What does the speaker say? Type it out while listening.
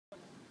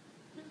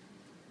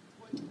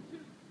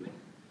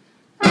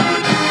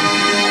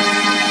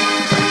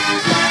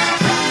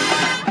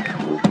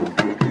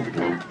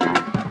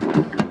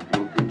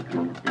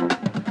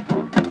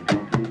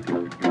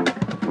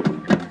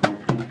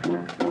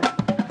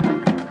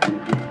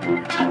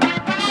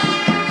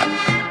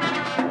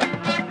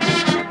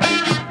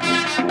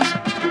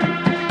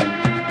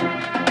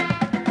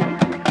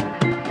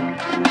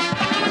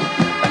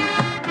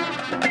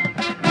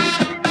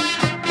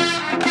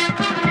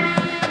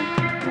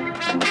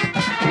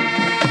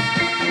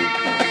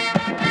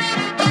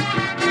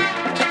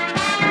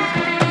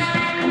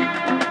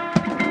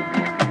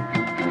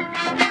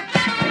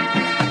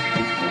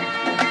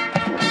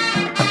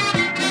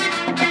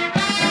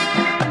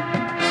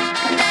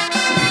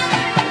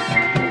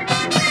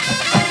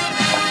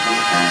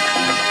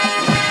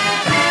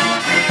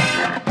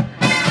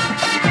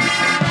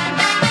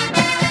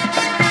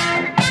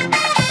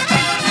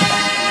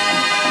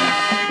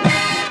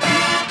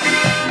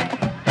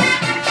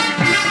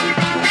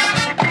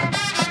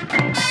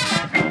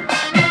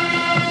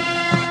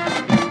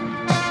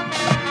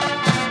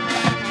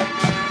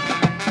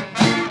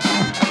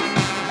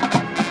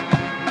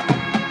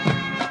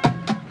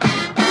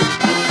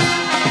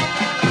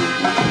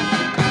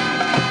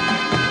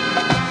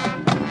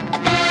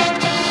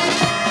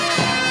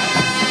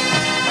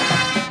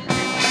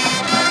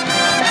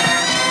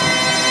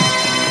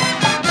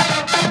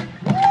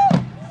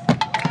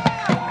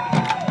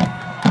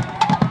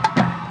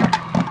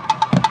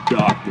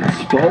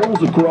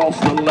bells across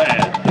the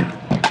land.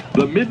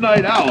 The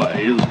midnight hour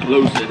is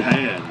close at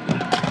hand.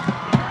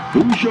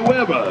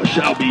 Whosoever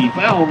shall be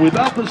found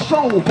without the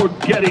soul for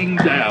getting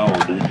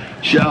down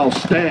shall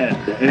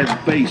stand and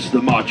face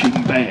the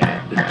marching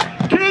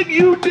band. Can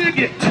you dig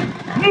it?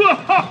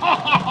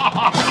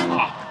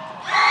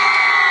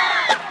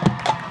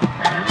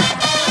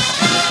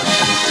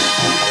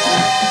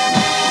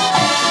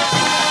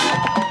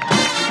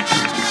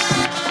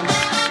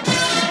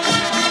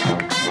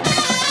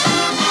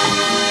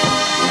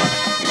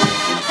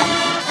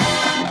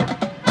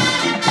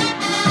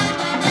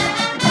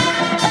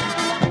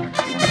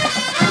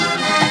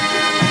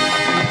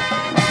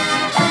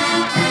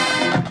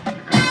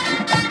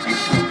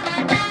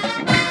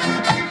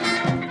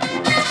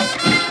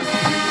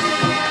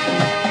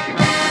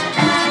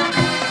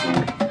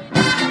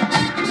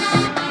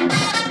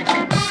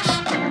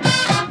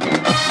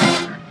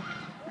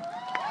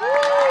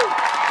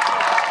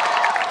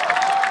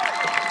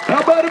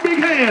 How about a big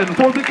hand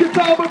for the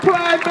Catawba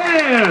Pride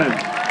Band?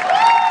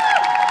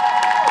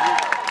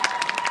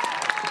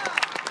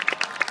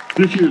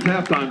 This year's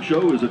halftime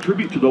show is a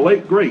tribute to the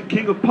late, great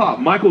King of Pop,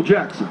 Michael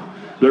Jackson.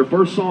 Their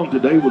first song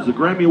today was the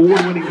Grammy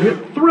Award-winning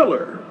hit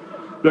Thriller.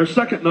 Their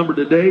second number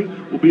today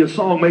will be a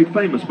song made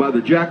famous by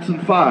the Jackson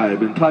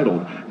 5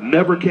 entitled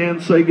Never Can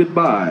Say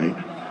Goodbye.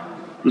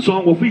 The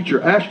song will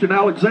feature Ashton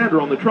Alexander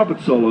on the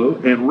trumpet solo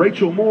and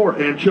Rachel Moore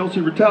and Chelsea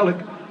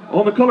Ritalik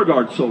on the color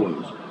guard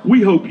solos.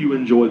 We hope you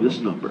enjoy this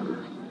number.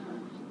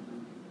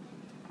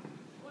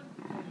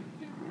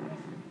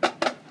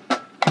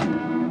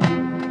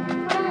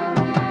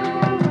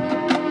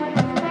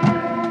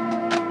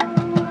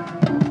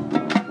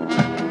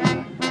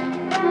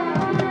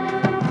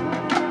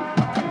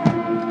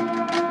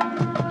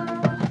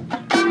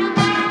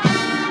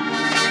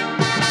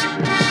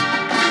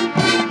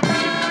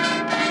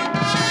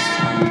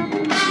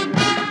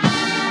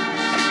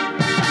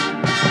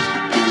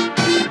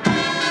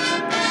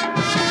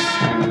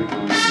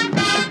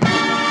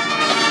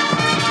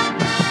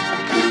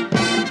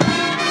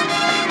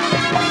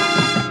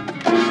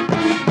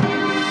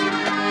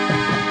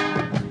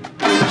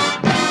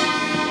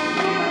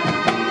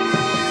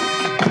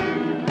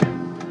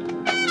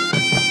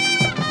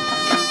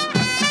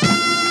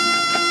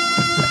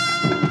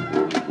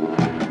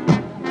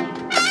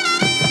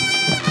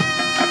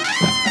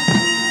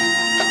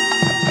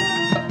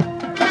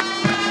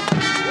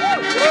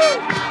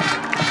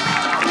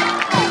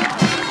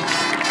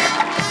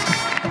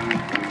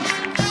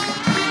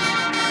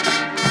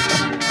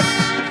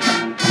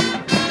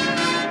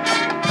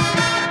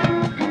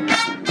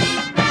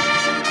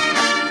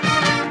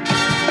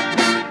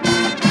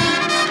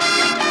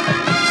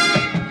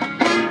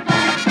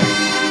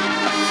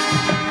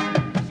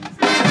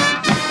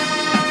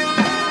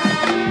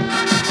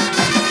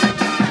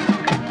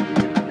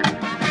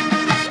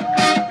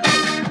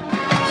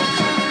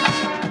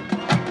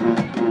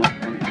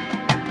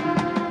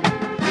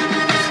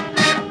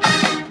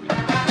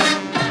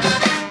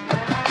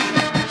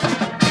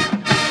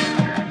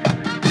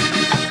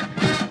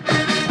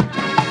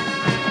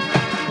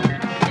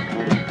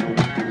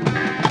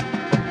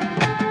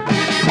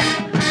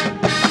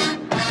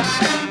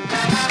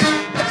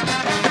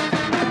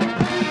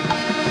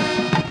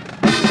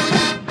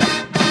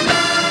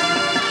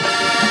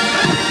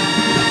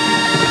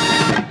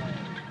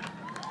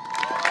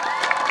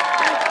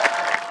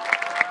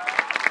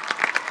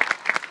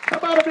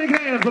 A big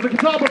hand for the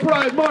Catawba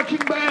Pride Marching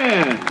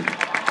Band.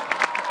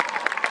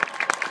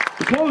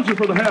 The closer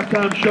for the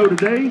halftime show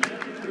today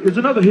is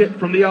another hit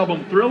from the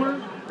album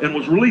Thriller and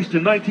was released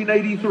in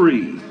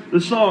 1983. The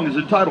song is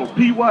entitled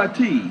PYT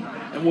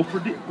and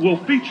will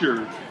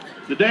feature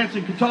the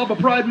dancing Catawba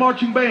Pride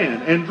Marching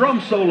Band and drum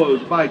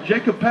solos by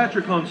Jacob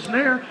Patrick on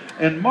snare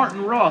and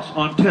Martin Ross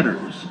on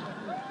tenors.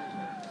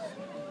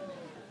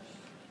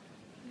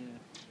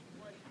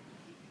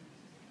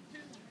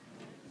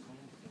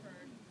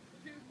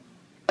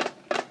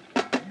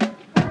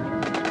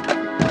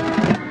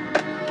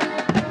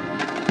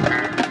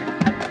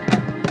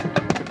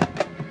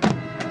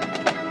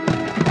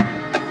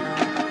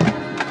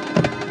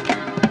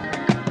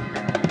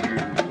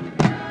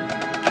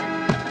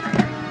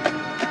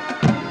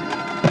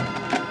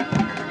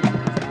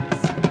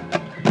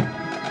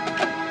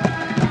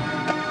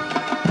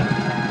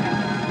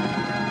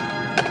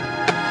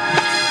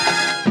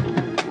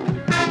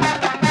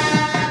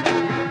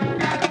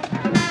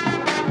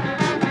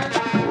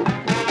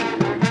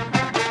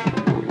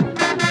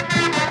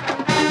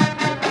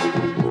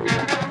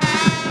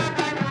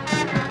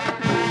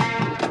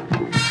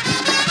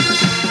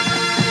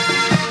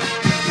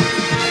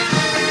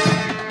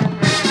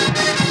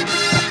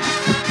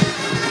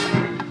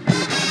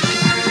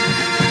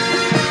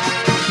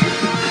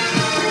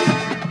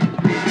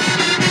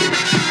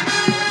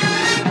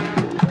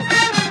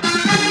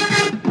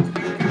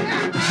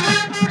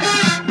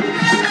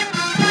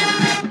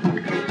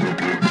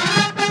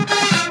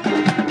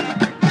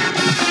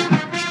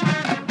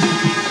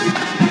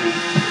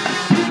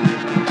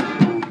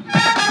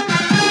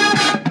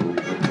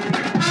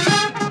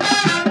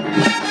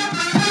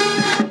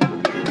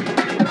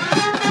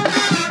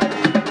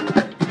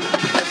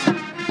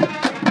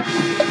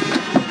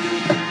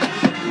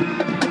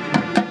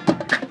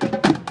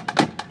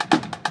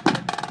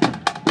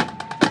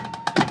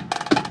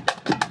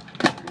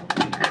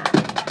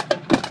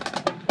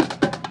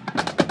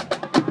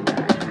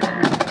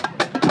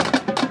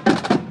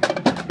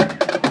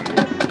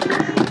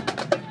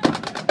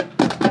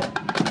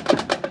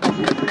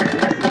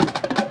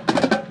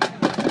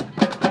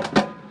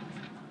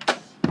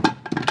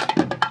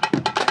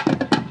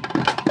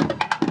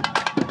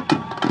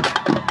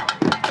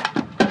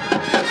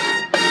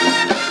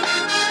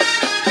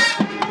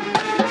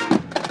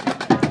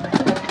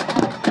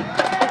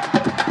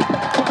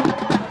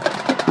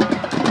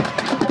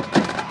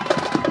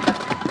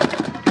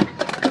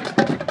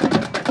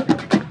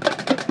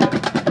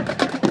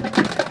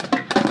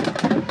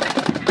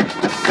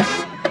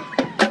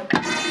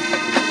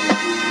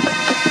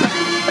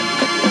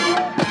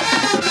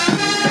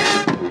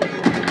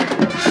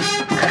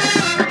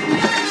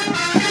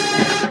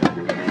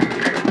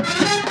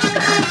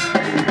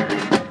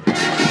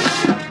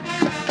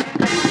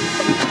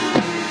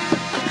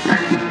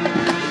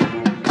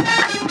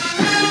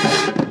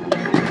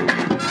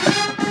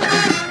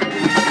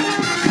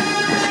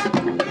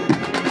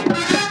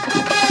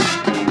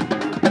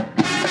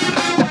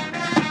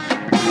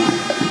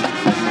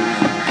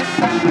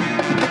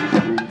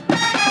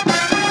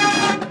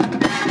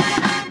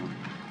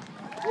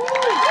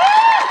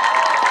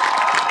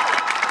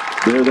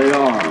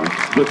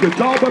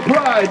 Catawba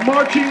Pride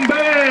Marching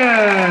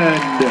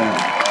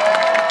Band.